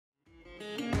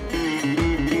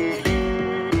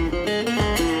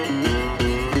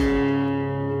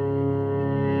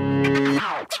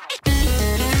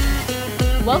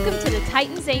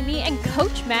Titans Amy and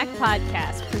Coach Mac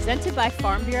podcast presented by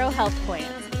Farm Bureau Health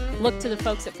Plans. Look to the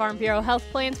folks at Farm Bureau Health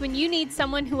Plans when you need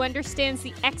someone who understands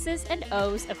the X's and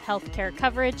O's of healthcare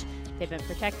coverage. They've been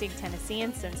protecting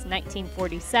Tennesseans since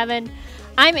 1947.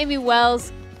 I'm Amy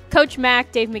Wells. Coach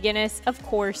Mac, Dave McGinnis, of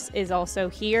course, is also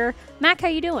here. Mac, how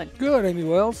you doing? Good, Amy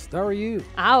Wells. How are you?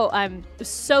 Oh, I'm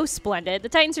so splendid. The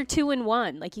Titans are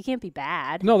 2-1. Like, you can't be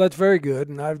bad. No, that's very good.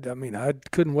 And I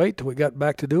couldn't wait till we got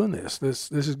back to doing this.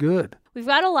 This is good. We've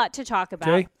got a lot to talk about.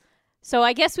 Okay. So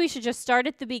I guess we should just start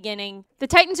at the beginning. The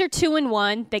Titans are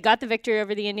 2-1. They got the victory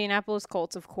over the Indianapolis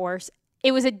Colts, of course.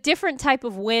 It was a different type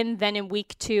of win than in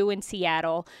Week 2 in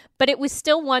Seattle, but it was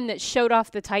still one that showed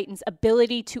off the Titans'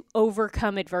 ability to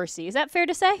overcome adversity. Is that fair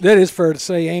to say? That is fair to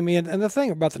say, Amy. And the thing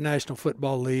about the National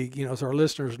Football League, as our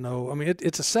listeners know,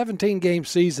 it's a 17-game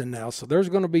season now, so there's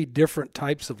going to be different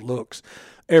types of looks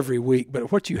every week.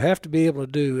 But what you have to be able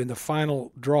to do in the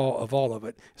final draw of all of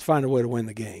it is find a way to win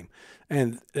the game.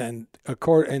 And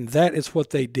that is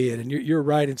what they did. And you're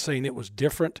right in saying it was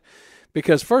different.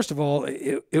 Because, first of all,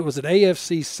 it was an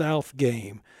AFC South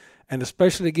game, and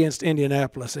especially against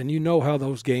Indianapolis, and you know how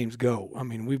those games go.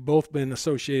 We've both been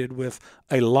associated with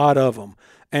a lot of them,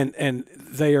 and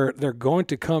they're going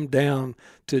to come down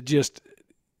to just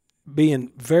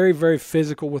being very, very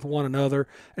physical with one another,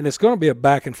 and it's going to be a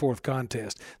back-and-forth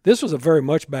contest. This was a very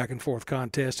much back-and-forth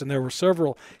contest, and there were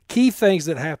several key things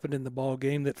that happened in the ball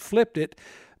game that flipped it.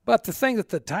 But the thing that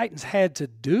the Titans had to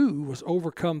do was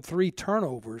overcome 3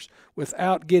 turnovers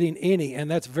without getting any, and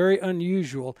that's very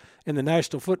unusual in the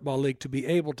National Football League to be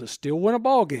able to still win a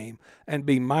ball game and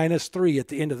be -3 at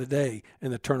the end of the day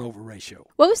in the turnover ratio.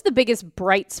 What was the biggest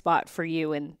bright spot for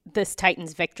you in this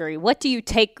Titans victory? What do you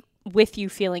take with you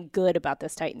feeling good about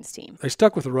this Titans team? They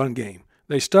stuck with the run game.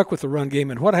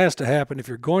 And what has to happen if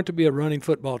you're going to be a running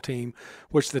football team,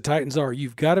 which the Titans are,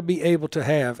 you've got to be able to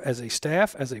have, as a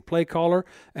staff, as a play caller,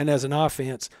 and as an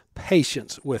offense,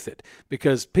 patience with it.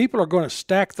 Because people are going to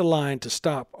stack the line to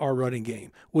stop our running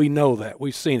game. We know that.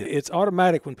 We've seen it. It's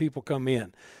automatic when people come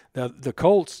in. The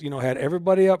Colts, had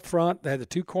everybody up front. They had the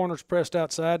 2 corners pressed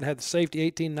outside and had the safety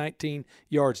 18, 19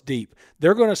 yards deep.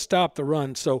 They're going to stop the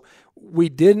run. So we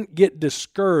didn't get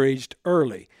discouraged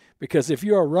early. Because if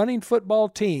you're a running football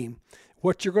team,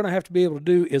 what you're going to have to be able to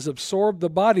do is absorb the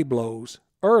body blows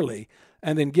early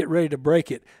and then get ready to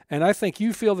break it. And I think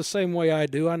you feel the same way I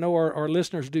do. I know our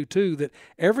listeners do too, that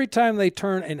every time they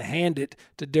turn and hand it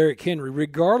to Derrick Henry,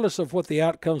 regardless of what the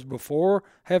outcomes before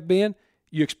have been,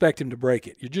 you expect him to break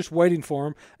it. You're just waiting for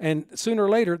him. And sooner or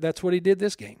later, that's what he did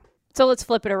this game. So let's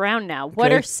flip it around now. Okay.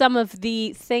 What are some of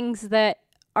the things that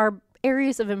are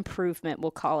areas of improvement,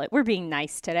 we'll call it? We're being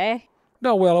nice today.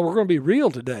 No, well, we're going to be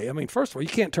real today. First of all, you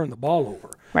can't turn the ball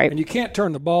over. Right. And you can't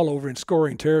turn the ball over in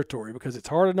scoring territory because it's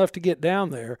hard enough to get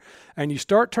down there. And you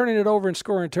start turning it over in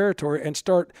scoring territory and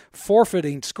start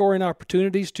forfeiting scoring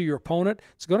opportunities to your opponent,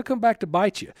 it's going to come back to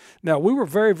bite you. Now, we were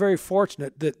very, very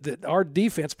fortunate that our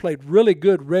defense played really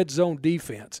good red zone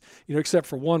defense, except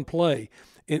for one play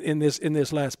in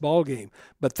this last ball game.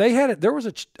 But there was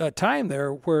a time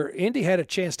there where Indy had a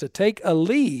chance to take a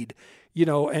lead,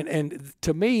 and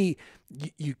to me,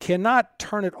 you cannot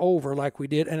turn it over like we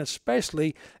did, and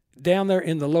especially down there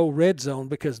in the low red zone,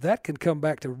 because that can come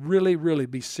back to really, really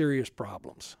be serious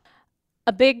problems.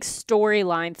 A big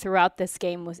storyline throughout this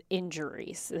game was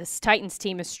injuries. This Titans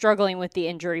team is struggling with the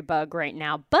injury bug right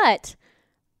now, but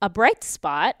a bright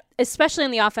spot, especially on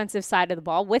the offensive side of the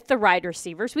ball with the wide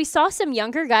receivers, we saw some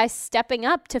younger guys stepping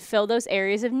up to fill those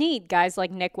areas of need. Guys like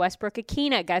Nick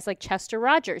Westbrook-Akina, guys like Chester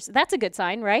Rogers. That's a good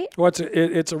sign, right? Well,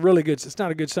 it's a really good. It's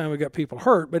not a good sign we got people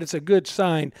hurt, but it's a good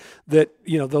sign that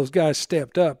those guys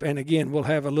stepped up. And again, we'll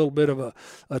have a little bit of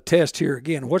a test here.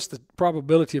 Again, what's the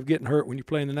probability of getting hurt when you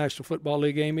play in the National Football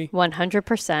League, Amy?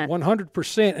 100%.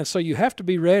 100%. And so you have to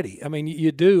be ready.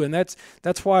 You do, and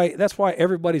that's why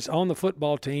everybody's on the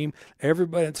football team.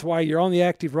 That's why you're on the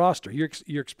active roster.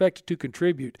 You're expected to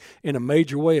contribute in a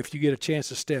major way if you get a chance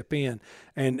to step in.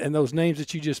 And those names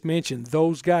that you just mentioned,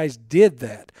 those guys did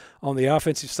that on the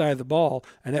offensive side of the ball,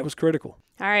 and that was critical.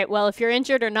 All right, well, if you're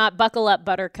injured or not, buckle up,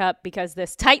 Buttercup, because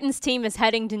this Titans team is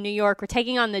heading to New York. We're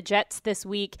taking on the Jets this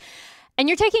week. And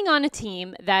you're taking on a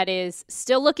team that is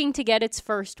still looking to get its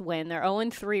first win. They're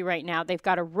 0-3 right now. They've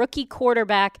got a rookie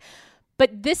quarterback.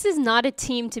 But this is not a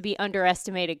team to be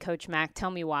underestimated, Coach Mac.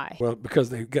 Tell me why. Well, because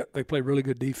they play really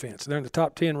good defense. They're in the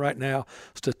top 10 right now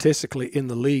statistically in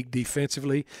the league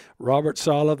defensively. Robert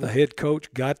Saleh, the head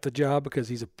coach, got the job because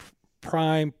he's a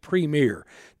prime, premier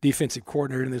defensive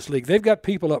coordinator in this league. They've got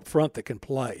people up front that can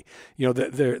play. You know,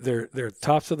 they're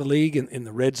tops of the league in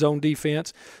the red zone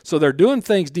defense. So they're doing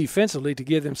things defensively to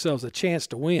give themselves a chance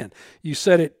to win. You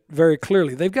said it very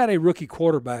clearly. They've got a rookie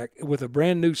quarterback with a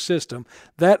brand new system.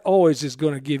 That always is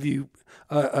going to give you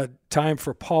a time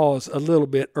for pause a little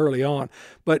bit early on.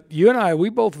 But you and I, we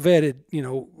both vetted, you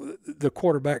know, the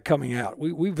quarterback coming out.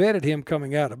 We vetted him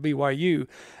coming out of BYU.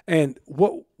 And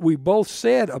what we both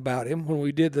said about him when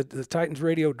we did the Titans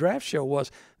radio draft show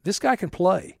was, this guy can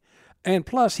play. And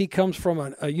plus, he comes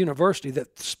from a university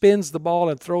that spins the ball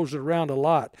and throws it around a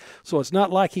lot. So it's not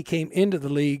like he came into the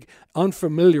league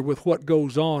unfamiliar with what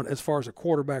goes on as far as a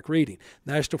quarterback reading.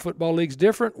 National Football League's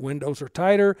different. Windows are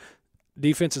tighter.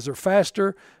 Defenses are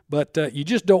faster. But you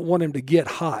just don't want him to get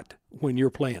hot when you're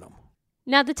playing them.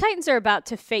 Now, the Titans are about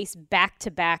to face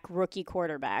back-to-back rookie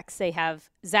quarterbacks. They have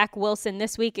Zach Wilson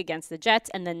this week against the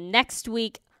Jets and then next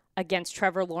week against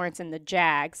Trevor Lawrence and the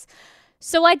Jags.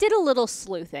 So I did a little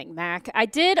sleuthing, Mac. I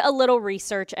did a little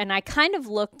research, and I kind of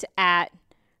looked at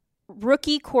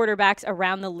rookie quarterbacks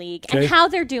around the league and how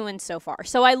they're doing so far.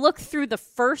 So I looked through the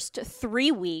first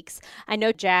 3 weeks. I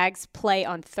know Jags play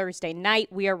on Thursday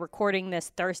night. We are recording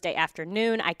this Thursday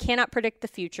afternoon. I cannot predict the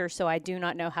future, so I do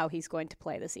not know how he's going to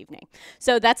play this evening.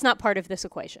 So that's not part of this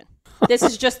equation. This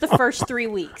is just the first 3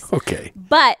 weeks. Okay.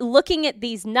 But looking at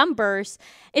these numbers,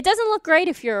 it doesn't look great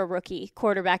if you're a rookie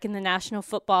quarterback in the National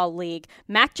Football League.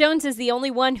 Mac Jones is the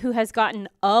only one who has gotten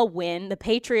a win. The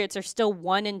Patriots are still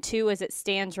 1-2 as it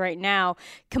stands right now.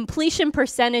 Completion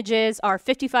percentages are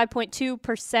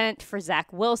 55.2% for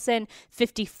Zach Wilson,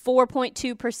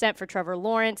 54.2% for Trevor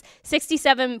Lawrence,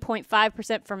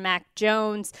 67.5% for Mac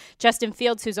Jones. Justin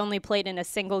Fields, who's only played in a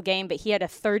single game, but he had a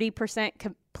 30%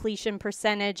 completion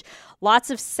percentage. Lots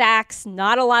of sacks,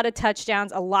 not a lot of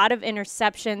touchdowns, a lot of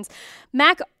interceptions.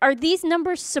 Mac, are these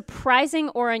numbers surprising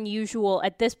or unusual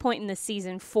at this point in the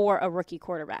season for a rookie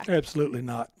quarterback? Absolutely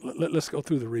not. Let's go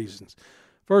through the reasons.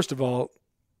 First of all,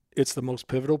 it's the most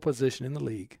pivotal position in the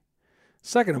league.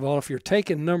 Second of all, if you're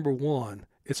taking number one,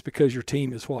 it's because your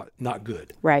team is what? Not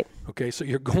good. Right. Okay, so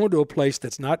you're going to a place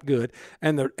that's not good.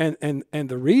 And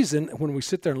the reason when we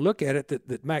sit there and look at it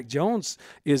that Mac Jones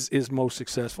is most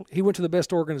successful, he went to the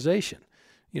best organization.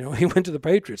 You know, he went to the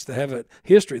Patriots to have a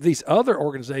history. These other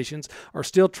organizations are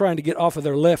still trying to get off of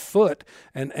their left foot,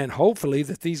 and hopefully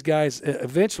that these guys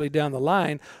eventually down the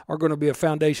line are going to be a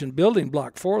foundation building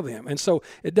block for them. And so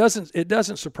it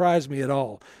doesn't surprise me at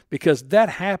all, because that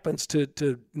happens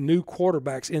to new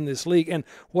quarterbacks in this league. And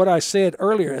what I said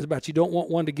earlier is about you don't want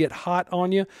one to get hot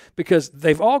on you, because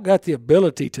they've all got the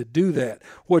ability to do that.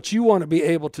 What you want to be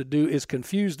able to do is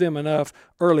confuse them enough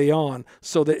early on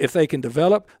so that if they can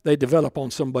develop, they develop on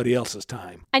somebody else's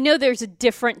time. I know there's a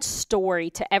different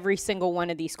story to every single one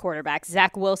of these quarterbacks.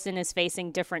 Zach Wilson is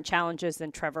facing different challenges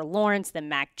than Trevor Lawrence, than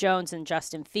Mac Jones, and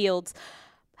Justin Fields.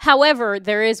 However,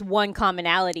 there is one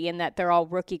commonality in that they're all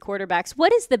rookie quarterbacks.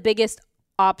 What is the biggest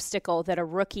obstacle that a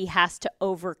rookie has to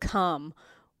overcome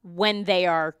when they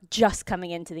are just coming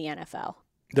into the NFL?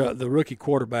 The rookie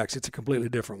quarterbacks, it's a completely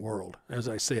different world. As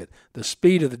I said, the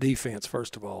speed of the defense,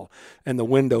 first of all, and the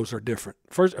windows are different.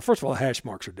 First of all, hash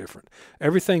marks are different.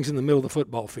 Everything's in the middle of the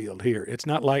football field here. It's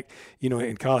not like, you know,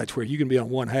 in college where you can be on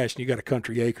one hash and you got a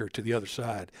country acre to the other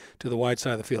side, to the wide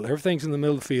side of the field. Everything's in the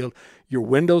middle of the field. Your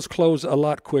windows close a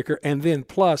lot quicker. And then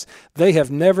plus, they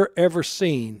have never, ever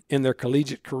seen in their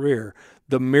collegiate career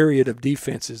the myriad of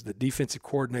defenses that defensive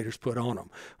coordinators put on them,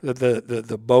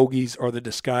 the bogeys or the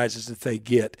disguises that they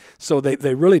get. So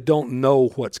they really don't know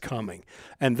what's coming.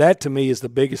 And that, to me, is the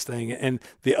biggest thing. And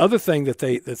the other thing that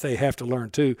they have to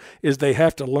learn, too, is they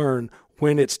have to learn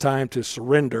when it's time to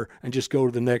surrender and just go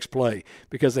to the next play.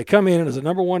 Because they come in as a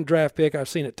number one draft pick. I've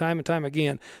seen it time and time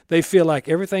again. They feel like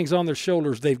everything's on their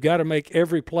shoulders. They've got to make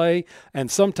every play, and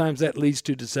sometimes that leads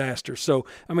to disaster. So,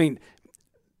 I mean,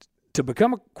 to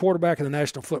become a quarterback in the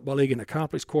National Football League, an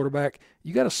accomplished quarterback,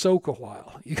 you got to soak a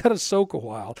while.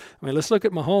 I mean, let's look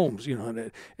at Mahomes. You know,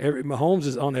 Mahomes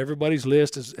is on everybody's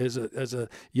list as a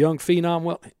young phenom.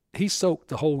 Well, he soaked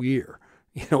the whole year.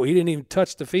 You know, he didn't even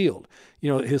touch the field, you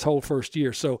know, his whole first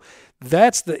year. So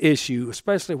that's the issue,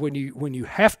 especially when you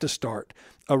have to start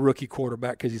a rookie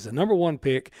quarterback, because he's a number one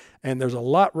pick and there's a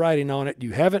lot riding on it.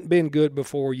 You haven't been good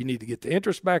before. You need to get the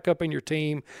interest back up in your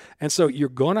team. And so you're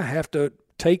going to have to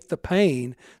take the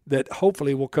pain that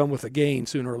hopefully will come with a gain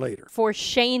sooner or later. For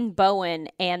Shane Bowen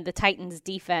and the Titans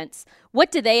defense,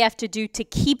 what do they have to do to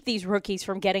keep these rookies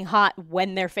from getting hot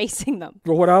when they're facing them?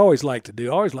 Well, what I always like to do,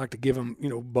 I always like to give them,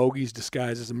 bogeys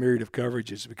disguised as a myriad of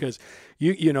coverages, because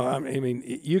you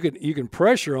can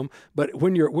pressure them, but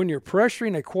when you're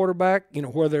pressuring a quarterback,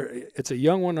 whether it's a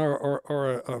young one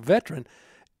or a veteran,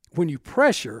 when you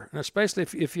pressure, and especially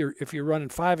if you're running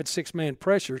 5 and 6 man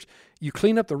pressures, you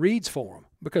clean up the reads for them,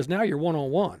 because now you're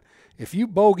one-on-one. If you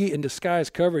bogey and disguise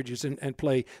coverages and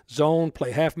play zone, play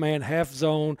half man, half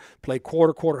zone, play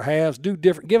quarter halves, give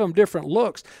them different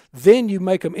looks, then you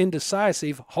make them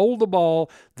indecisive, hold the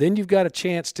ball, then you've got a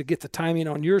chance to get the timing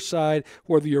on your side,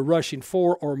 whether you're rushing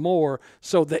 4 or more.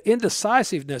 So the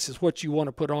indecisiveness is what you want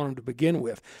to put on them to begin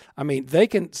with. I mean, they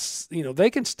can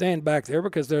stand back there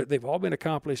because they've all been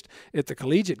accomplished at the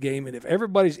collegiate game. And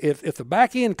if the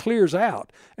back end clears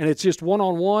out and it's just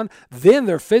one-on-one, then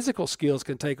their physical skills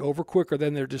can take over quicker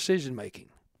than their decision making.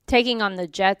 Taking on the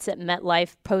Jets at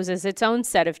MetLife poses its own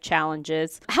set of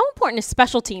challenges. How important is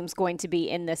special teams going to be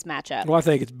in this matchup? Well, I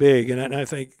think it's big, and I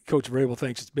think Coach Vrabel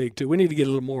thinks it's big too. We need to get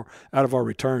a little more out of our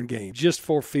return game, just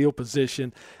for field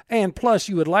position, and plus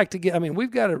you would like to get. I mean,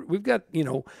 we've got a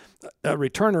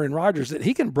returner in Rodgers that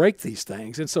he can break these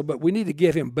things, and so, but we need to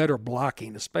give him better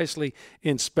blocking, especially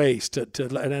in space.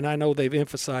 And I know they've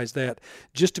emphasized that,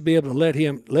 just to be able to let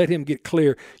him get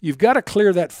clear. You've got to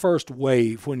clear that first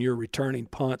wave when you're returning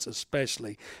punts,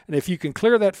 especially. And if you can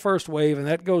clear that first wave, and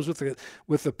that goes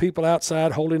with the people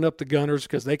outside holding up the gunners,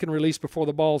 because they can release before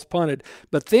the ball's punted.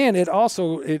 But then it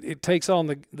also it takes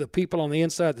on the people on the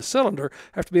inside of the cylinder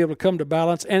have to be able to come to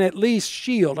balance and at least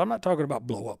shield. I'm not talking about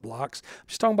blow up blocks. I'm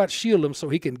just talking about shield him so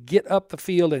he can get up the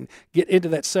field and get into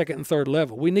that second and third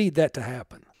level. We need that to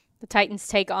happen. The Titans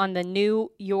take on the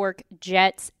New York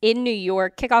Jets in New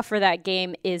York. Kickoff for that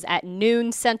game is at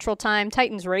noon Central Time.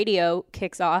 Titans Radio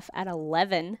kicks off at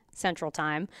 11 Central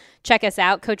Time. Check us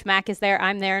out. Coach Mack is there.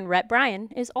 I'm there. And Rhett Bryan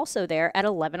is also there at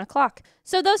 11 o'clock.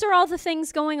 So those are all the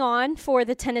things going on for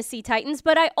the Tennessee Titans.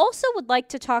 But I also would like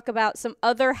to talk about some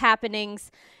other happenings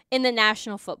in the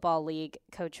National Football League,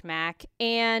 Coach Mack.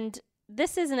 And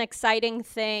this is an exciting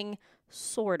thing,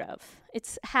 sort of.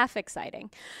 It's half exciting.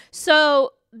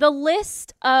 So the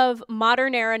list of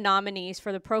modern era nominees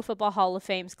for the Pro Football Hall of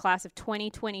Fame's class of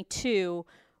 2022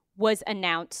 was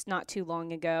announced not too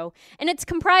long ago, and it's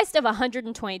comprised of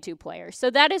 122 players. So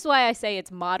that is why I say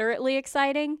it's moderately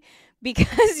exciting,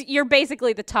 because you're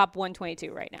basically the top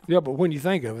 122 right now. Yeah, but when you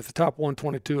think of it, the top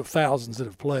 122 of thousands that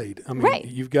have played. I mean, right.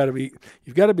 You've got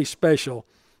to be special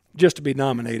just to be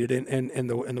nominated, and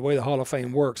the way the Hall of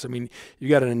Fame works. I mean, you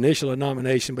got an initial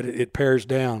nomination, but it pairs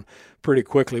down pretty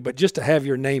quickly. But just to have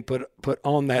your name put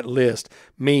on that list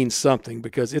means something,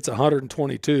 because it's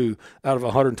 122 out of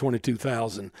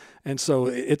 122,000. And so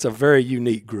it's a very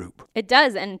unique group. It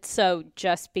does. And so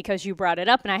just because you brought it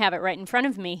up, and I have it right in front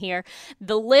of me here,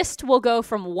 the list will go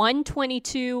from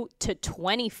 122 to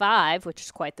 25, which is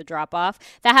quite the drop off.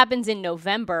 That happens in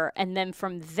November. And then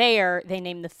from there, they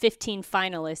name the 15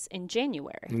 finalists in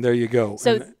January. And there you go.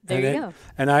 So there you go.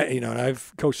 And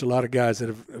I've coached a lot of guys that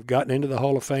have gotten into the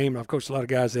Hall of Fame. I've coached a lot of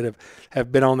guys that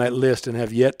have been on that list and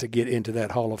have yet to get into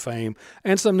that Hall of Fame,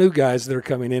 and some new guys that are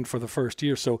coming in for the first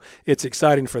year. So it's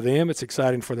exciting for them. It's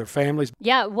exciting for their families.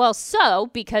 Yeah, well, so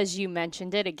because you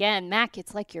mentioned it again, Mac,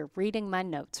 it's like you're reading my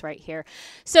notes right here.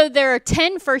 So there are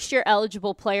 10 first-year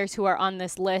eligible players who are on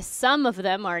this list. Some of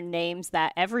them are names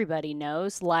that everybody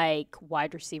knows, like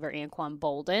wide receiver Anquan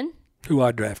Boldin, who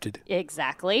I drafted.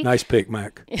 Exactly. Nice pick,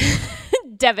 Mac.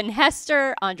 Devin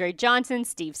Hester, Andre Johnson,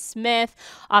 Steve Smith,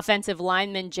 offensive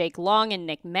lineman Jake Long and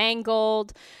Nick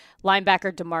Mangold,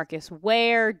 linebacker DeMarcus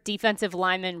Ware, defensive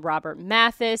lineman Robert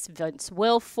Mathis, Vince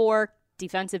Wilfork,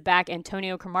 defensive back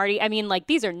Antonio Cromartie. I mean,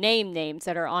 these are names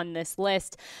that are on this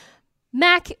list.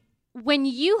 Mac, when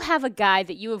you have a guy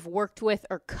that you have worked with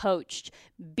or coached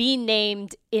be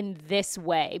named in this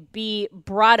way, be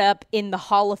brought up in the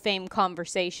Hall of Fame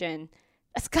conversation,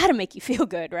 that's got to make you feel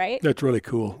good, right? That's really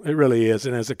cool. It really is.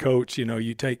 And as a coach,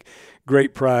 you take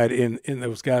great pride in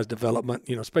those guys' development,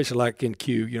 especially like in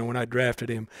Q, when I drafted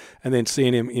him and then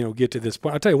seeing him, get to this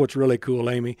point. I'll tell you what's really cool,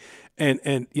 Amy. And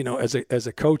as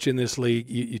a coach in this league,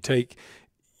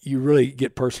 you really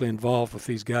get personally involved with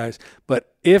these guys.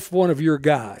 But if one of your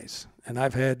guys, and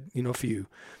I've had, a few,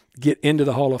 get into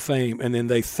the Hall of Fame and then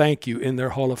they thank you in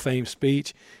their Hall of Fame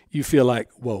speech, you feel like,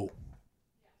 whoa,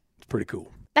 it's pretty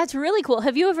cool. That's really cool.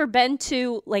 Have you ever been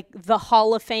to the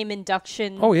Hall of Fame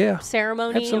induction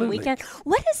ceremony and weekend?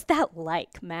 What is that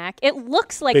like, Mac? It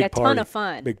looks like a ton of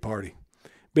fun. Big party.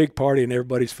 big party and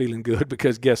everybody's feeling good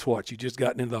because guess what? You just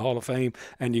gotten into the Hall of Fame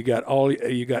and you got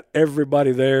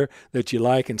everybody there that you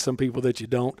like and some people that you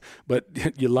don't, but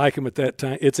you like them at that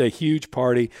time. It's a huge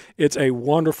party. It's a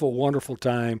wonderful, wonderful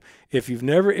time. If you've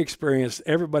never experienced,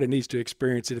 everybody needs to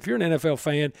experience it. If you're an NFL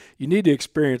fan, you need to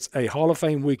experience a Hall of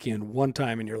Fame weekend one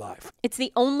time in your life. It's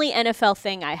the only NFL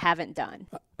thing I haven't done.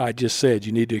 I just said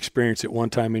you need to experience it one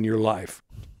time in your life.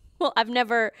 Well, I've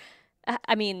never.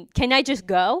 I mean, can I just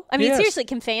go? I mean, Yes. seriously,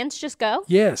 can fans just go?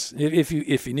 Yes, if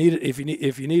you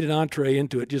need an entree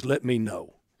into it, just let me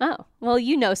know. Oh, well,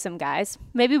 you know some guys.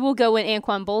 Maybe we'll go when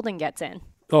Anquan Bolden gets in.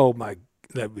 Oh my,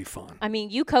 that'd be fun. I mean,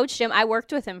 you coached him. I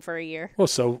worked with him for a year. Well,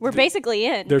 so We're basically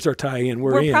in. there's our tie-in.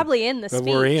 We're in. Probably in the But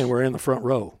speech. We're in the front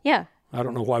row. Yeah. I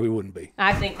don't know why we wouldn't be.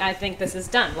 I think this is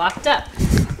done. Locked up.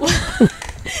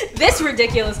 This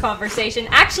ridiculous conversation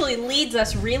actually leads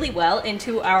us really well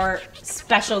into our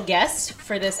special guest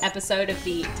for this episode of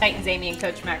the Titans Amy and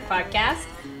Coach Mac podcast,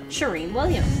 Charean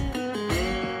Williams.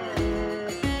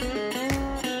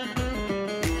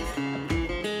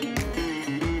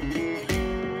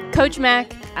 Coach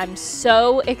Mac, I'm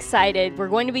so excited. We're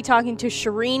going to be talking to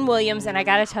Charean Williams, and I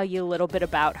got to tell you a little bit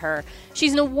about her.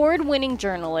 She's an award-winning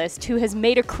journalist who has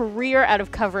made a career out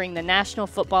of covering the National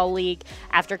Football League.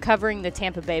 After covering the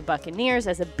Tampa Bay Buccaneers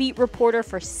as a beat reporter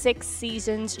for 6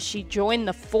 seasons, she joined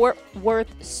the Fort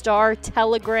Worth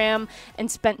Star-Telegram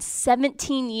and spent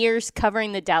 17 years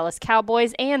covering the Dallas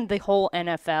Cowboys and the whole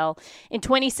NFL. In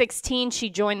 2016, she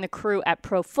joined the crew at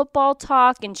Pro Football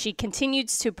Talk, and she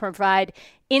continues to provide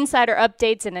insider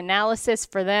updates and analysis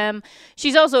for them.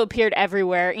 She's also appeared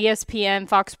everywhere, ESPN,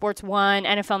 Fox Sports 1,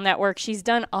 NFL Network. She's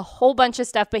done a whole bunch of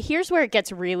stuff, but here's where it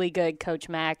gets really good, Coach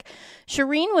Mac.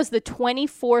 Charean was the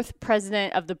 24th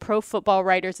president of the Pro Football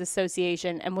Writers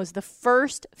Association and was the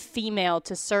first female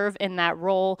to serve in that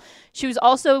role. She was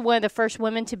also one of the first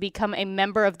women to become a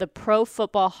member of the Pro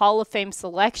Football Hall of Fame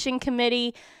Selection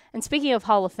Committee. And speaking of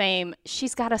Hall of Fame,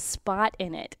 she's got a spot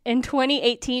in it. In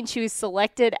 2018, she was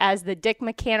selected as the Dick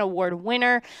McCann Award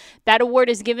winner. That award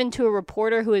is given to a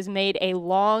reporter who has made a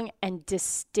long and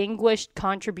distinguished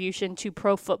contribution to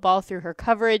pro football through her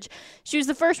coverage. She was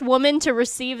the first woman to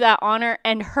receive that honor,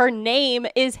 and her name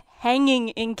is hanging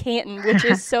in Canton, which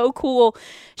is so cool.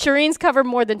 Charean's covered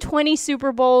more than 20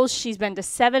 Super Bowls. She's been to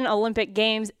 7 Olympic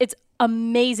Games. It's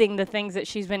amazing the things that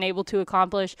she's been able to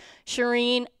accomplish.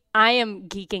 Charean, I am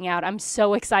geeking out. I'm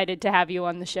so excited to have you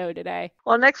on the show today.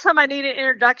 Well, next time I need an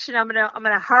introduction, I'm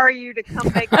gonna hire you to come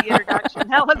make the introduction.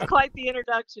 That was quite the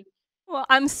introduction. Well,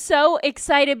 I'm so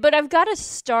excited, but I've got to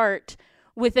start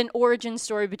with an origin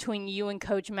story between you and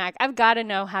Coach Mac. I've got to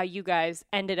know how you guys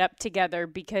ended up together,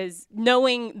 because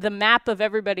knowing the map of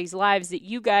everybody's lives, that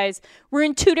you guys were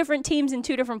in 2 different teams in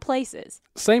 2 different places.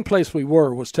 Same place we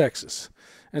were was Texas.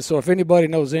 And so if anybody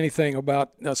knows anything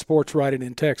about sports writing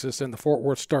in Texas and the Fort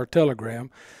Worth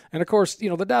Star-Telegram, and of course, the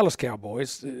Dallas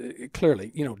Cowboys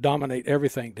clearly, dominate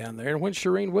everything down there. And when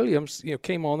Charean Williams,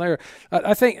 came on there,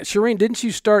 I think, Charean, didn't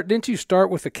you start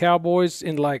with the Cowboys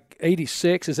in like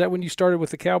 86? Is that when you started with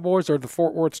the Cowboys or the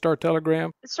Fort Worth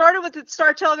Star-Telegram? It started with the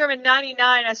Star-Telegram in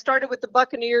 99. I started with the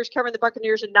Buccaneers, covering the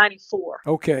Buccaneers in 94.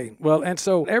 Okay. Well, and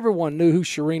so everyone knew who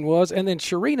Charean was. And then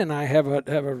Charean and I have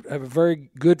a very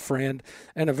good friend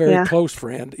and a very close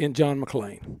friend in John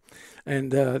McClain.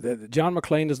 And John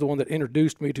McClain is the one that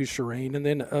introduced me to Charean. And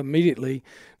then immediately,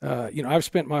 I've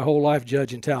spent my whole life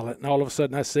judging talent. And all of a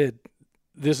sudden I said,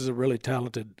 this is a really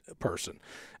talented person.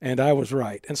 And I was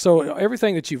right. And so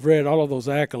everything that you've read, all of those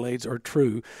accolades are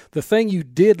true. The thing you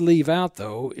did leave out,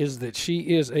 though, is that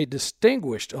she is a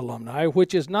distinguished alumni,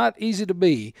 which is not easy to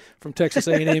be, from Texas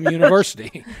A&M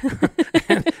University.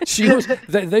 And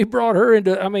they brought her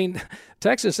into,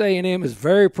 Texas A&M is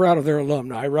very proud of their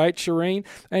alumni, right, Charean?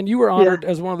 And you were honored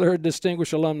as one of their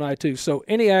distinguished alumni, too. So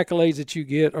any accolades that you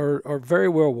get are very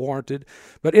well warranted.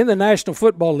 But in the National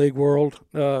Football League world,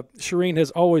 Charean has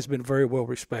always been very well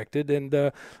respected,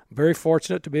 and very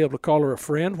fortunate to be able to call her a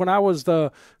friend. When I was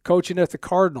coaching at the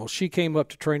Cardinals, she came up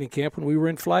to training camp when we were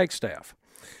in Flagstaff.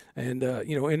 And,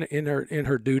 in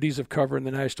her duties of covering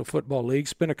the National Football League,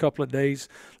 spent a couple of days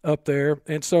up there.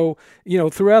 And so,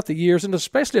 throughout the years, and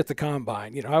especially at the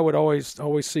Combine, I would always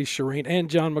see Charean and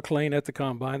John McClain at the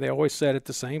Combine. They always sat at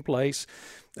the same place,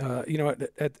 at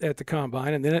the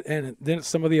Combine, and then at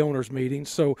some of the owners' meetings.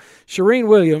 So Charean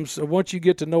Williams, once you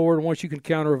get to know her and once you can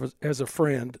count her as a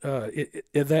friend,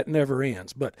 that never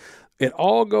ends. But it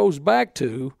all goes back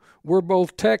to, we're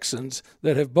both Texans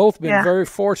that have both been very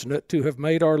fortunate to have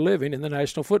made our living in the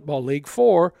National Football League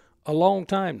for a long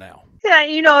time now. Yeah,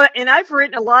 and I've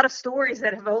written a lot of stories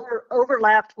that have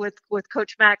overlapped with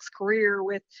Coach Mac's career,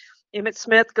 with Emmitt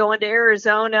Smith going to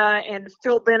Arizona, and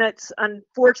Phil Bennett's,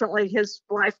 unfortunately, his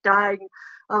wife died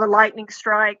of a lightning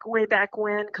strike way back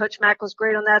when. Coach Mack was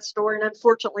great on that story. And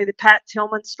unfortunately, the Pat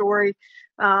Tillman story,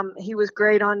 he was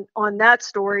great on that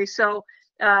story. So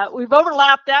we've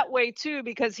overlapped that way too,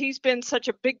 because he's been such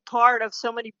a big part of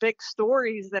so many big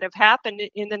stories that have happened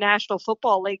in the National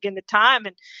Football League in the time.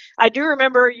 And I do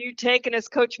remember you taking us,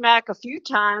 Coach Mack, a few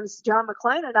times, John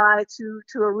McClain and I, to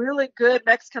a really good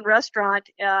Mexican restaurant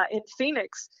in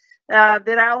Phoenix.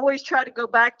 That I always try to go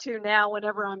back to now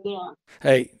whenever I'm there.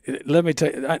 Hey, let me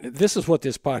tell you, this is what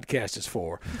this podcast is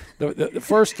for. The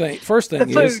first thing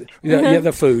the is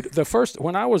the food. The first,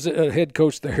 when I was a head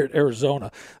coach there at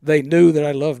Arizona, they knew that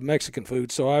I loved Mexican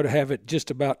food, so I would have it just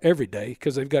about every day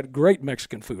because they've got great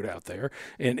Mexican food out there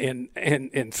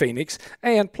in Phoenix.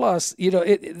 And plus,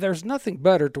 there's nothing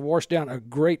better to wash down a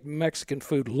great Mexican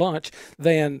food lunch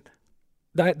than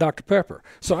Diet Dr. Pepper.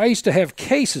 So I used to have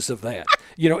cases of that,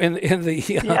 in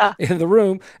the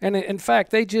room. And in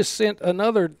fact, they just sent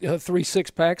another 3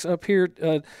 6-packs up here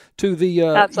to the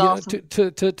That's awesome.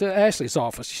 to Ashley's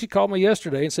office. She called me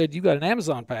yesterday and said, "You got an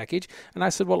Amazon package?" And I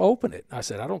said, "Well, open it." I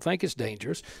said, "I don't think it's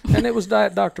dangerous." And it was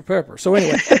Diet Dr. Pepper. So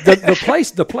anyway,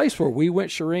 the place where we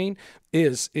went, Shireen,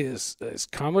 is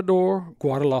Commodore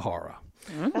Guadalajara.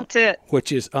 That's it.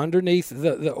 Which is underneath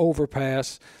the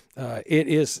overpass. It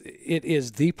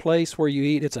is the place where you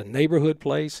eat. It's a neighborhood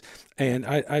place. And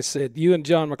I said, you and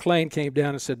John McClain came down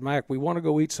and said, "Mac, we want to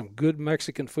go eat some good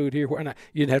Mexican food here." And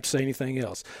you didn't have to say anything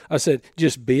else. I said,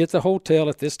 "Just be at the hotel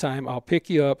at this time. I'll pick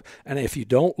you up. And if you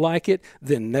don't like it,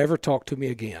 then never talk to me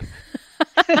again."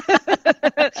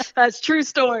 That's a true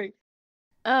story.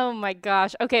 Oh my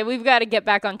gosh. Okay, we've got to get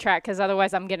back on track because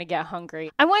otherwise I'm going to get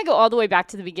hungry. I want to go all the way back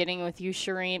to the beginning with you,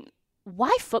 Shireen.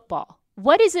 Why football?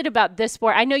 What is it about this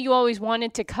sport? I know you always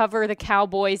wanted to cover the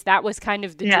Cowboys. That was kind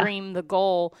of the dream, the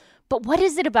goal. But what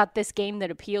is it about this game that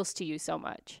appeals to you so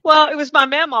much? Well, it was my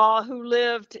mama who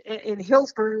lived in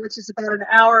Hillsborough, which is about an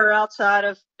hour outside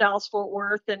of Dallas-Fort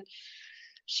Worth. And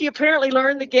she apparently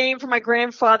learned the game from my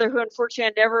grandfather, who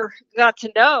unfortunately I never got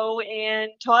to know,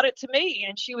 and taught it to me.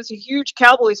 And she was a huge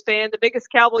Cowboys fan, the biggest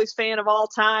Cowboys fan of all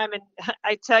time. And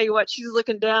I tell you what, she's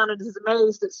looking down and is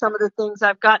amazed at some of the things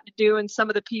I've gotten to do and some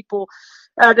of the people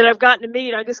that I've gotten to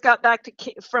meet. I just got back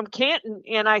from Canton,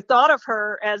 and I thought of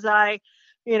her as I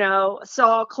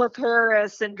saw Cliff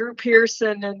Harris and Drew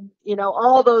Pearson and,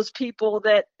 all those people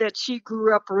that she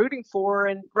grew up rooting for,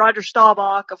 and Roger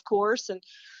Staubach, of course.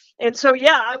 And so,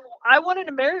 I wanted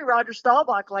to marry Roger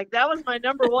Staubach. Like, that was my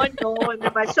number one goal. And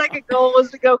then my second goal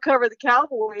was to go cover the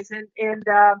Cowboys. And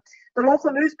the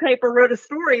local newspaper wrote a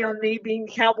story on me being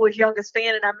Cowboys' youngest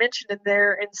fan. And I mentioned in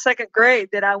there in second grade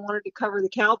that I wanted to cover the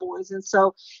Cowboys. And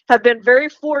so have been very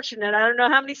fortunate. I don't know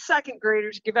how many second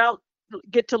graders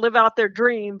get to live out their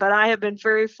dream, but I have been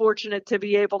very fortunate to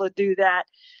be able to do that.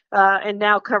 And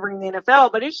now covering the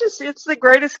NFL, but it's the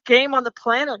greatest game on the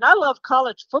planet. And I love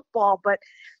college football, but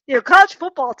college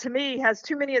football to me has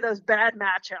too many of those bad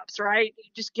matchups, right?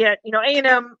 You just get,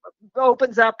 A&M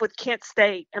opens up with Kent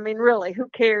State. I mean, really, who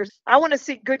cares? I want to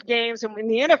see good games. And in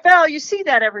the NFL, you see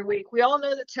that every week. We all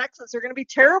know the Texans are going to be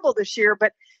terrible this year,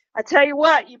 but I tell you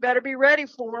what, you better be ready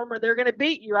for them or they're going to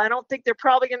beat you. I don't think they're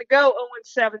probably going to go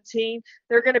 0-17.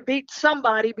 They're going to beat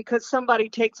somebody because somebody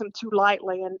takes them too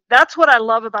lightly. And that's what I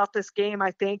love about this game,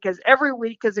 I think, is every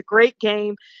week is a great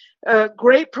game,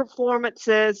 great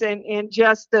performances, and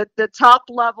just the top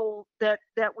level that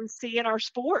we see in our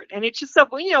sport. And it's just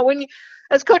something, when you,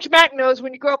 as Coach Mack knows,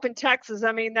 when you grow up in Texas,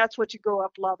 I mean, that's what you grow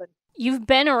up loving. You've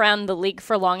been around the league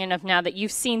for long enough now that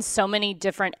you've seen so many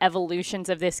different evolutions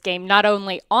of this game, not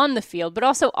only on the field, but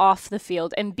also off the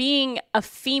field. And being a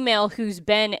female who's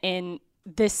been in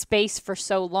this space for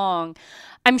so long,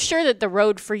 I'm sure that the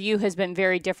road for you has been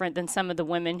very different than some of the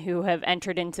women who have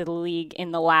entered into the league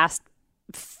in the last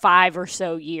 5 or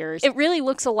so years. It really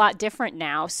looks a lot different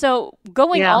now. So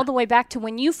going all the way back to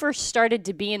when you first started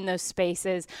to be in those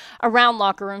spaces, around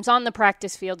locker rooms, on the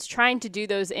practice fields, trying to do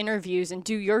those interviews and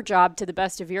do your job to the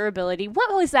best of your ability,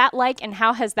 what was that like, and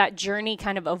how has that journey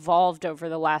kind of evolved over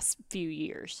the last few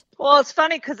years? Well, it's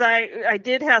funny because I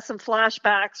did have some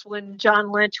flashbacks when John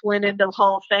Lynch went into the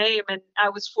Hall of Fame, and I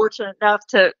was fortunate enough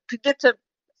to get to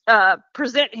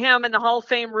present him in the Hall of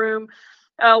Fame room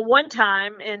one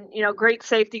time, and, great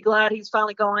safety, glad he's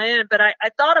finally going in. But I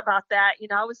thought about that.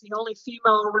 I was the only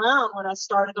female around when I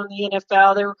started on the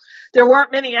NFL. There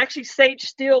weren't many. Actually, Sage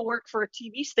Steele worked for a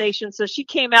TV station, so she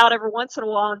came out every once in a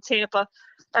while in Tampa,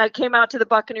 came out to the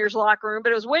Buccaneers locker room,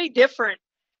 but it was way different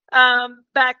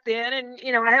back then.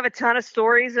 And, I have a ton of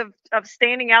stories of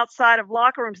standing outside of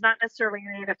locker rooms, not necessarily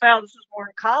in the NFL. This is more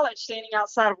in college, standing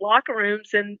outside of locker rooms.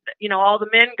 And, all the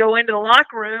men go into the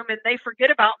locker room and they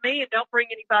forget about me and don't bring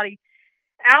anybody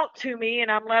out to me.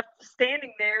 And I'm left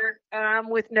standing there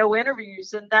with no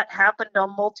interviews. And that happened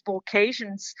on multiple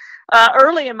occasions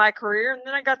early in my career. And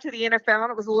then I got to the NFL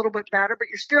and it was a little bit better, but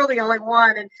you're still the only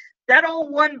one. And that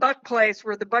old one Buck place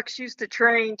where the Bucks used to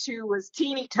train to was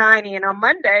teeny tiny. And on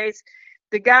Mondays,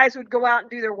 the guys would go out and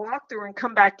do their walkthrough and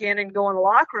come back in and go in the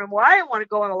locker room. Well, I didn't want to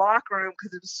go in the locker room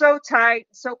because it was so tight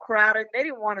and so crowded. They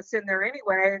didn't want us in there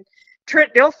anyway. And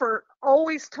Trent Dilfer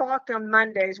always talked on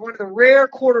Mondays, one of the rare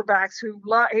quarterbacks who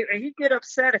he'd get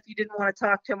upset if you didn't want to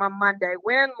talk to him on Monday.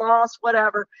 Win, loss,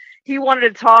 whatever. He wanted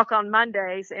to talk on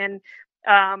Mondays. And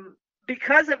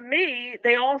because of me,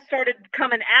 they all started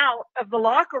coming out of the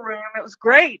locker room. It was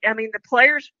great. I mean, the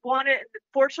players wanted,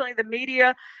 fortunately, the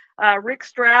media, Rick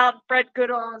Stroud, Fred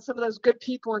Goodall, and some of those good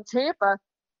people in Tampa.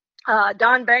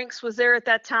 Don Banks was there at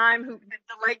that time,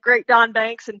 the late great Don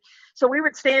Banks. And so we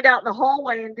would stand out in the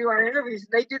hallway and do our interviews.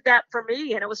 And they did that for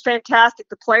me. And it was fantastic.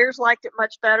 The players liked it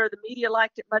much better. The media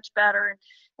liked it much better.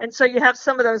 And so you have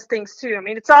some of those things too. I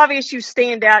mean, it's obvious you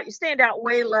stand out. You stand out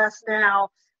way less now.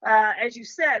 As you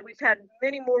said, we've had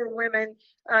many more women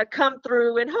come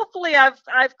through, and hopefully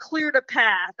I've cleared a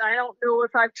path. I don't know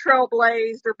if I've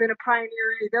trailblazed or been a pioneer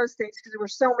in any of those things, because there were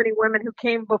so many women who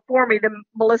came before me, the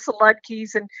Melissa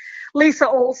Ludke's and Lisa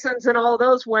Olson's and all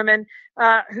those women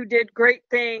who did great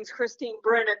things, Christine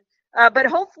Brennan. But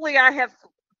hopefully I have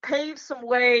paved some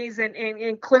ways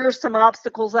and clear some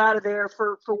obstacles out of there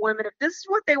for women. If this is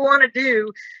what they want to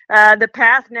do, the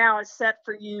path now is set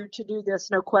for you to do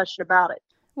this, no question about it.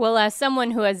 Well, as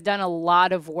someone who has done a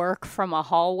lot of work from a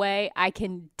hallway, I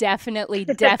can definitely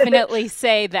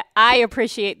say that I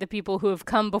appreciate the people who have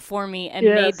come before me and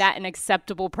made that an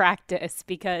acceptable practice,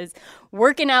 because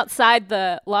working outside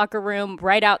the locker room,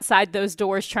 right outside those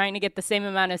doors, trying to get the same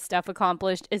amount of stuff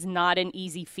accomplished is not an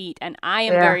easy feat. And I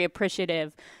am very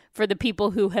appreciative for the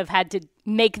people who have had to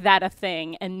make that a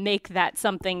thing and make that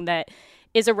something that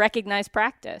is a recognized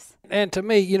practice. And to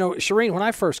me, Shireen, when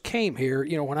I first came here,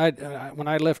 when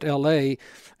I left LA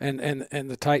and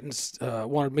the Titans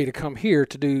wanted me to come here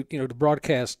to do, to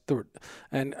broadcast,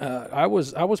 and I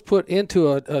was put into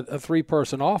a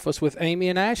 3-person office with Amy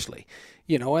and Ashley,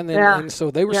 and so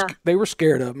they were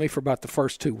scared of me for about the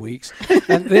first 2 weeks.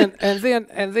 and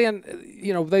then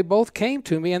they both came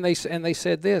to me and they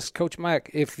said this, Coach Mack,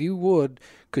 if you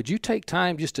could you take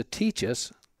time just to teach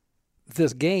us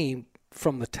this game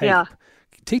from the tape? Yeah.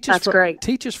 Teach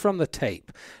us from the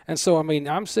tape. And so, I mean,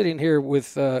 I'm sitting here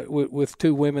with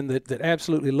 2 women that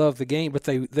absolutely love the game, but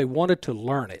they wanted to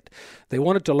learn it. They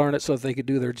wanted to learn it so that they could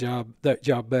do that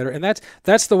job better. And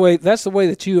that's the way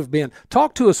that you have been.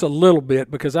 Talk to us a little bit,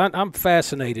 because I'm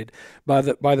fascinated by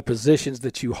the positions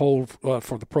that you hold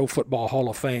for the Pro Football Hall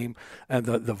of Fame and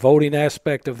the voting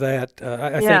aspect of that.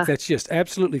 I think that's just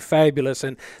absolutely fabulous,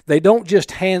 and they don't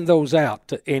just hand those out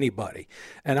to anybody.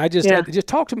 And just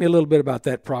talk to me a little bit about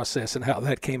that process and how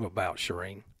that came about,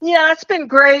 Shireen. Yeah, it's been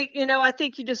great. I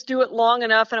think you just do it long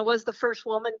enough. And I was the first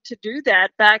woman to do that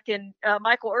back in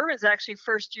Michael Irvin's actually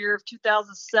first year of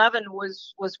 2007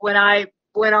 was when I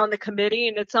went on the committee.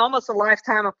 And it's almost a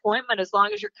lifetime appointment. As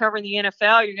long as you're covering the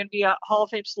NFL, you're going to be a Hall of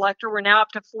Fame selector. We're now up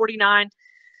to 49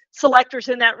 selectors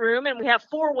in that room. And we have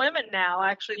 4 women now.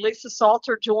 Actually, Lisa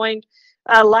Salter joined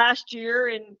last year,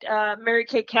 and Mary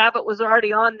Kay Cabot was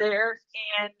already on there.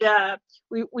 And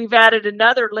we've added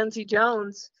another, Lindsey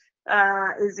Jones.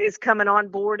 Is coming on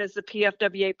board as the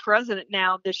PFWA president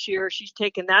now this year. She's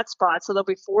taken that spot. So there'll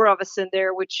be 4 of us in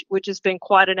there, which has been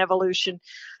quite an evolution.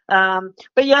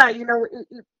 But yeah,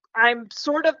 I'm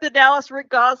sort of the Dallas Rick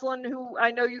Goslin, who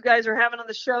I know you guys are having on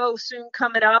the show soon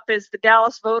coming up, is the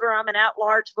Dallas voter. I'm an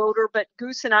at-large voter, but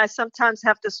Goose and I sometimes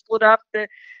have to split up the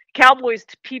Cowboys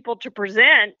people to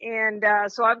present. And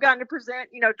so I've gotten to present,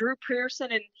 Drew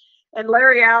Pearson and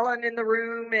Larry Allen in the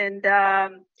room, and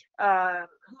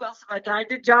who else have I done? I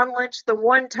did John Lynch the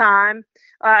one time.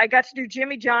 I got to do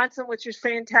Jimmy Johnson, which was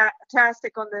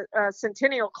fantastic on the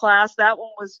Centennial class. That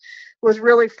one was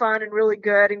really fun and really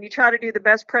good. And you try to do the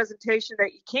best presentation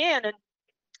that you can. And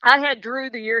I had Drew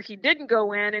the year he didn't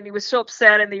go in, and he was so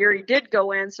upset in the year he did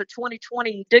go in. So 2020,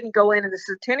 he didn't go in the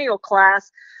Centennial class.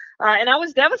 And I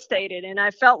was devastated, and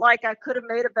I felt like I could have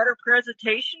made a better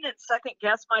presentation and second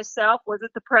guess myself. Was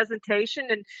it the presentation?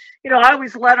 And, I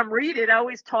always let them read it. I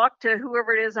always talk to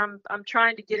whoever it is I'm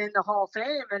trying to get in the Hall of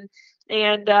Fame.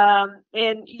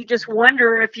 And you just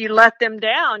wonder if you let them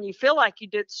down. You feel like you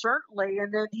did, certainly.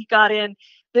 And then he got in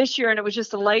this year, and it was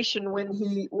just elation when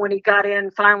he got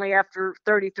in finally after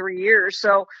 33 years.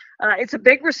 So it's a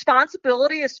big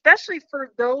responsibility, especially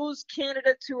for those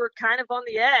candidates who are kind of on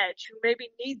the edge, who maybe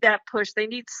need that push. They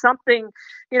need something,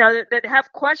 that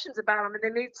have questions about them, and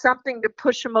they need something to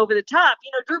push them over the top.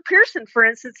 Drew Pearson, for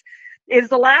instance, is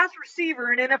the last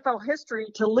receiver in NFL history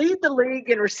to lead the league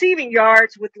in receiving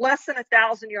yards with less than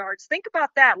 1,000 yards. Think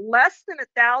about that. Less than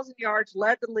 1,000 yards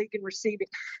led the league in receiving.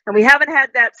 And we haven't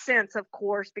had that since, of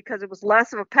course, because it was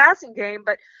less of a passing game.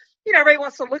 But, everybody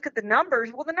wants to look at the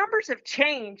numbers. Well, the numbers have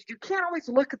changed. You can't always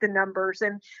look at the numbers.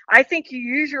 And I think you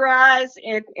use your eyes.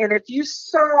 And if you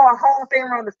saw a Hall of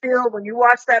Famer on the field when you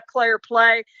watch that player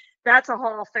play, that's a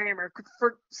Hall of Famer.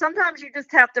 Sometimes you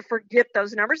just have to forget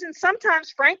those numbers. And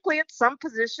sometimes, frankly, at some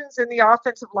positions in the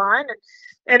offensive line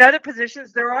and other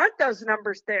positions, there aren't those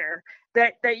numbers there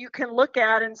that you can look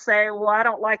at and say, well, I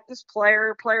don't like this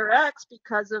player X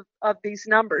because of these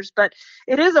numbers. But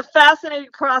it is a fascinating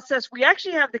process. We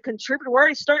actually have the contributor. We're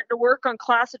already starting to work on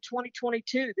class of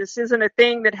 2022. This isn't a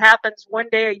thing that happens one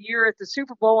day a year at the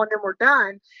Super Bowl and then we're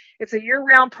done. It's a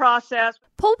year-round process.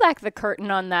 Pull back the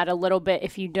curtain on that a little bit,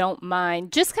 if you don't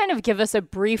mind. Just kind of give us a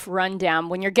brief rundown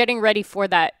when you're getting ready for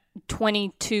that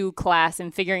 22 class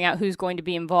and figuring out who's going to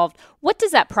be involved. What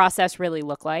does that process really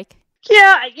look like?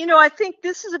 Yeah, I think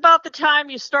this is about the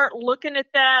time you start looking at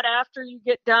that after you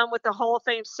get done with the Hall of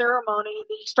Fame ceremony.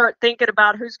 You start thinking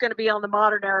about who's going to be on the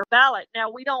modern era ballot. Now,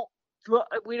 we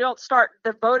don't start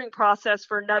the voting process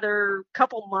for another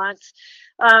couple months,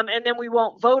 and then we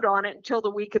won't vote on it until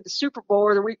the week of the Super Bowl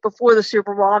or the week before the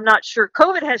Super Bowl. I'm not sure.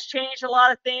 COVID has changed a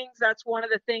lot of things. That's one of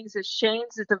the things that's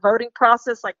changed is the voting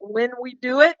process, like when we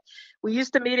do it. We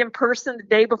used to meet in person the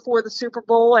day before the Super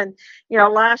Bowl, and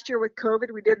last year with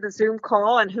COVID, we did the Zoom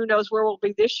call, and who knows where we'll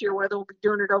be this year, whether we'll be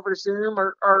doing it over Zoom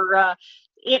or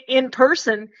in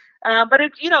person. But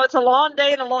it's a long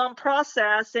day and a long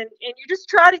process, and you just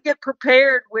try to get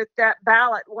prepared with that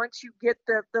ballot once you get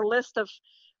the list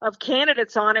of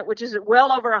candidates on it, which is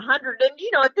well over 100.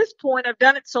 And at this point, I've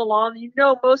done it so long,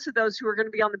 most of those who are going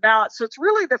to be on the ballot. So it's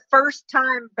really the first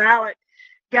time ballot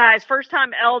guys, first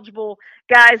time eligible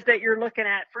guys that you're looking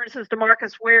at. For instance,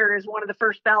 DeMarcus Ware is one of the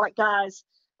first ballot guys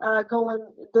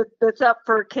that's up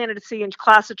for candidacy in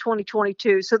class of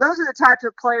 2022. So those are the types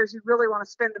of players you really want to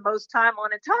spend the most time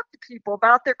on and talk to people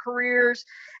about their careers.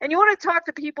 And you want to talk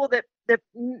to people that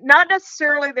not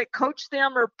necessarily that coached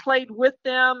them or played with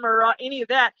them or any of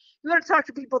that. You want to talk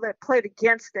to people that played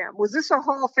against them. Was this a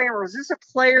Hall of Famer? Was this a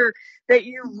player that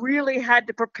you really had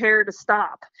to prepare to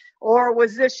stop? Or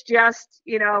was this just,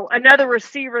 another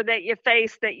receiver that you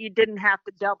faced that you didn't have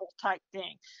to double type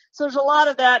thing? So there's a lot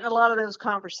of that and a lot of those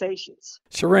conversations.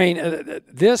 Shireen,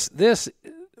 this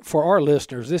for our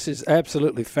listeners, this is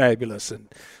absolutely fabulous.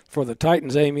 And for the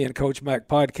Titans Amy and Coach Mac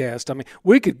podcast, I mean,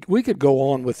 we could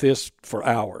go on with this for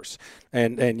hours.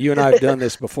 And you and I have done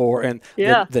this before. And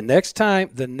yeah. the next time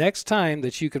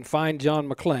that you can find John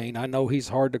McClain, I know he's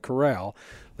hard to corral.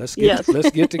 Let's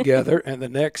get together, and the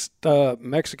next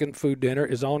Mexican food dinner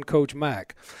is on Coach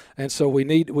Mac, and so we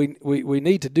need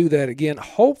to do that again.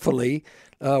 Hopefully,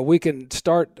 we can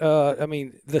start.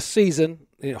 The season.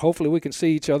 Hopefully, we can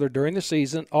see each other during the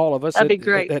season, all of us. That'd be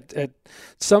great. At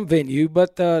some venue,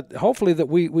 but hopefully that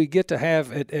we get to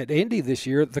have at Indy this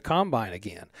year the Combine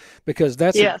again, because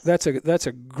that's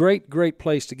a great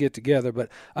place to get together. But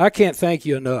I can't thank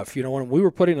you enough. When we were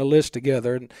putting a list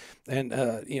together, and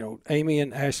Amy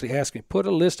and Ashley asked me, put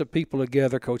a list of people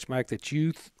together, Coach Mac, that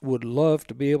you would love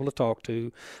to be able to talk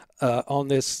to on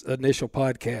this initial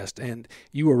podcast, and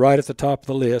you were right at the top of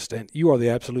the list, and you are the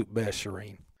absolute best,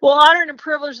 Shireen. Well, honored and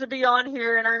privileged to be on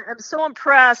here, and I'm so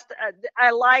impressed. I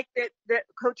like that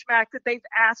Coach Mac, that they've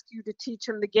asked you to teach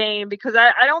them the game, because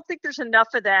I don't think there's enough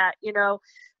of that,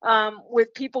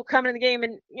 with people coming in the game.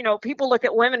 And, people look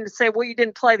at women and say, well, you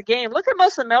didn't play the game. Look at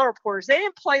most of the male reporters. They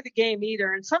didn't play the game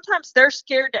either, and sometimes they're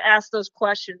scared to ask those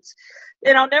questions.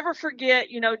 And I'll never forget,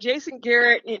 Jason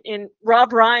Garrett and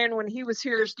Rob Ryan, when he was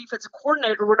here as defensive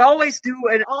coordinator, would always do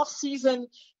an off-season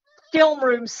film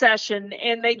room session,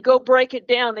 and they'd go break it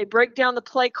down. They break down the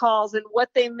play calls and what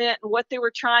they meant and what they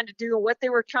were trying to do and what they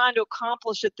were trying to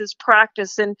accomplish at this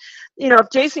practice. And, if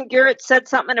Jason Garrett said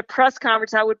something in a press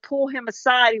conference, I would pull him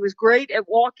aside. He was great at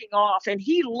walking off, and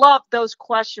he loved those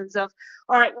questions of,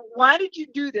 all right, why did you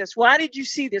do this? Why did you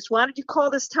see this? Why did you call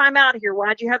this timeout here? Why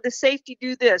did you have the safety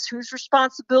do this? Whose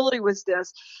responsibility was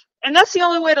this? And that's the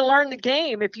only way to learn the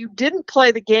game. If you didn't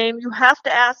play the game, you have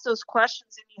to ask those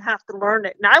questions and you have to learn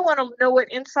it. And I want to know it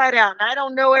inside out. And I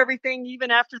don't know everything, even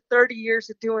after 30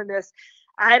 years of doing this.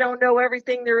 I don't know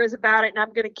everything there is about it. And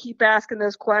I'm going to keep asking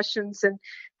those questions. And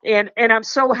And I'm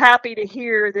so happy to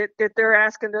hear that they're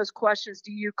asking those questions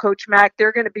to you, Coach Mack.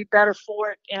 They're going to be better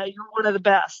for it. You're one of the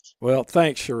best. Well,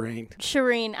 thanks, Shireen.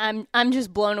 Shireen, I'm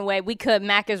just blown away.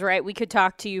 Mac is right. We could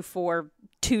talk to you for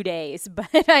 2 days, but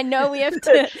I know we have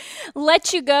to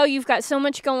let you go. You've got so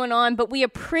much going on, but we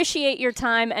appreciate your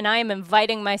time, and I am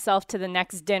inviting myself to the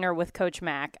next dinner with Coach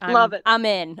Mack. Love it. I'm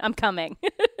in. I'm coming.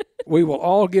 We will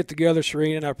all get together,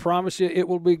 Shireen, and I promise you it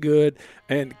will be good.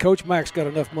 And Coach Mack's got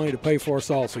enough money to pay for us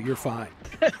all, so you're fine.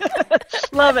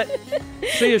 Love it.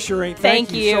 See you, Shireen.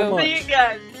 Thank you so much. See you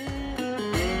guys.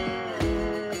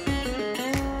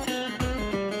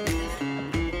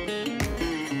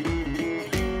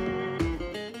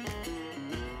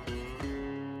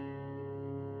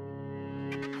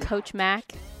 Coach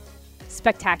Mack,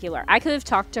 spectacular. I could have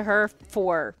talked to her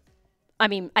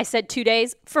I said 2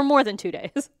 days, for more than 2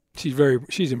 days.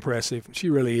 She's impressive. She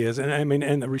really is. And I mean,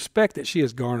 and the respect that she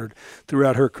has garnered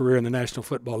throughout her career in the National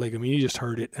Football League. I mean, you just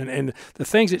heard it. And the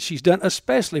things that she's done,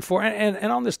 especially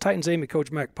and on this Titans Amy Coach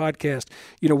Mack podcast,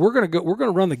 we're going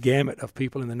to run the gamut of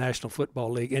people in the National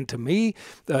Football League. And to me,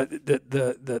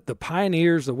 the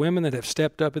pioneers, the women that have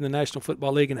stepped up in the National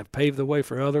Football League and have paved the way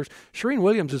for others, Shireen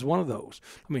Williams is one of those.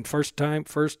 I mean, first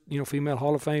female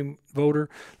Hall of Fame voter,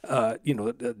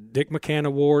 the Dick McCann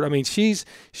Award. I mean,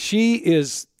 she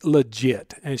is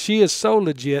legit, and she is so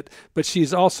legit, but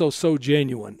she's also so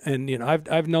genuine. And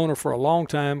I've known her for a long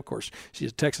time. Of course,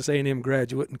 she's a Texas A&M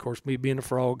graduate, and of course, me being a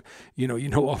Frog, you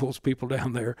know all those people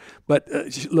down there. But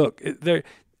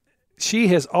she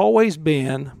has always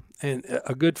been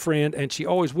a good friend, and she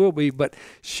always will be. But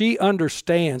she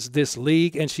understands this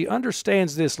league, and she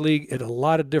understands this league at a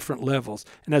lot of different levels.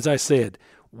 And as I said,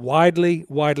 widely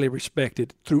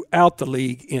respected throughout the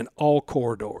league in all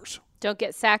corridors. Don't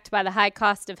get sacked by the high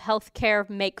cost of health care.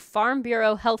 Make Farm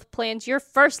Bureau health plans your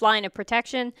first line of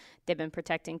protection. They've been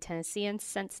protecting Tennesseans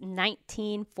since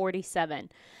 1947.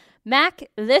 Mac,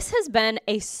 this has been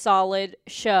a solid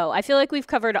show. I feel like we've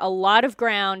covered a lot of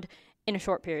ground in a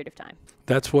short period of time.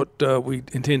 That's what we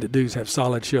intend to do, is have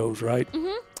solid shows, right?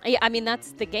 Mm-hmm. Yeah, I mean,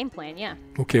 that's the game plan, yeah.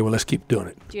 Okay, well, let's keep doing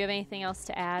it. Do you have anything else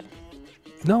to add?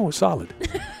 No, it's solid.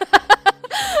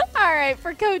 All right,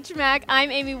 for Coach Mack,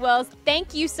 I'm Amy Wells.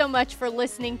 Thank you so much for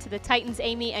listening to the Titans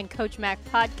Amy and Coach Mack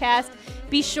podcast.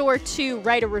 Be sure to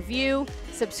write a review,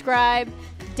 subscribe,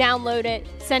 download it,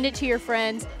 send it to your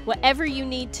friends, whatever you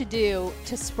need to do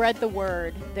to spread the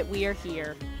word that we are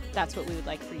here. That's what we would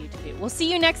like for you to do. We'll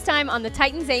see you next time on the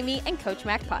Titans Amy and Coach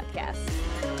Mack podcast.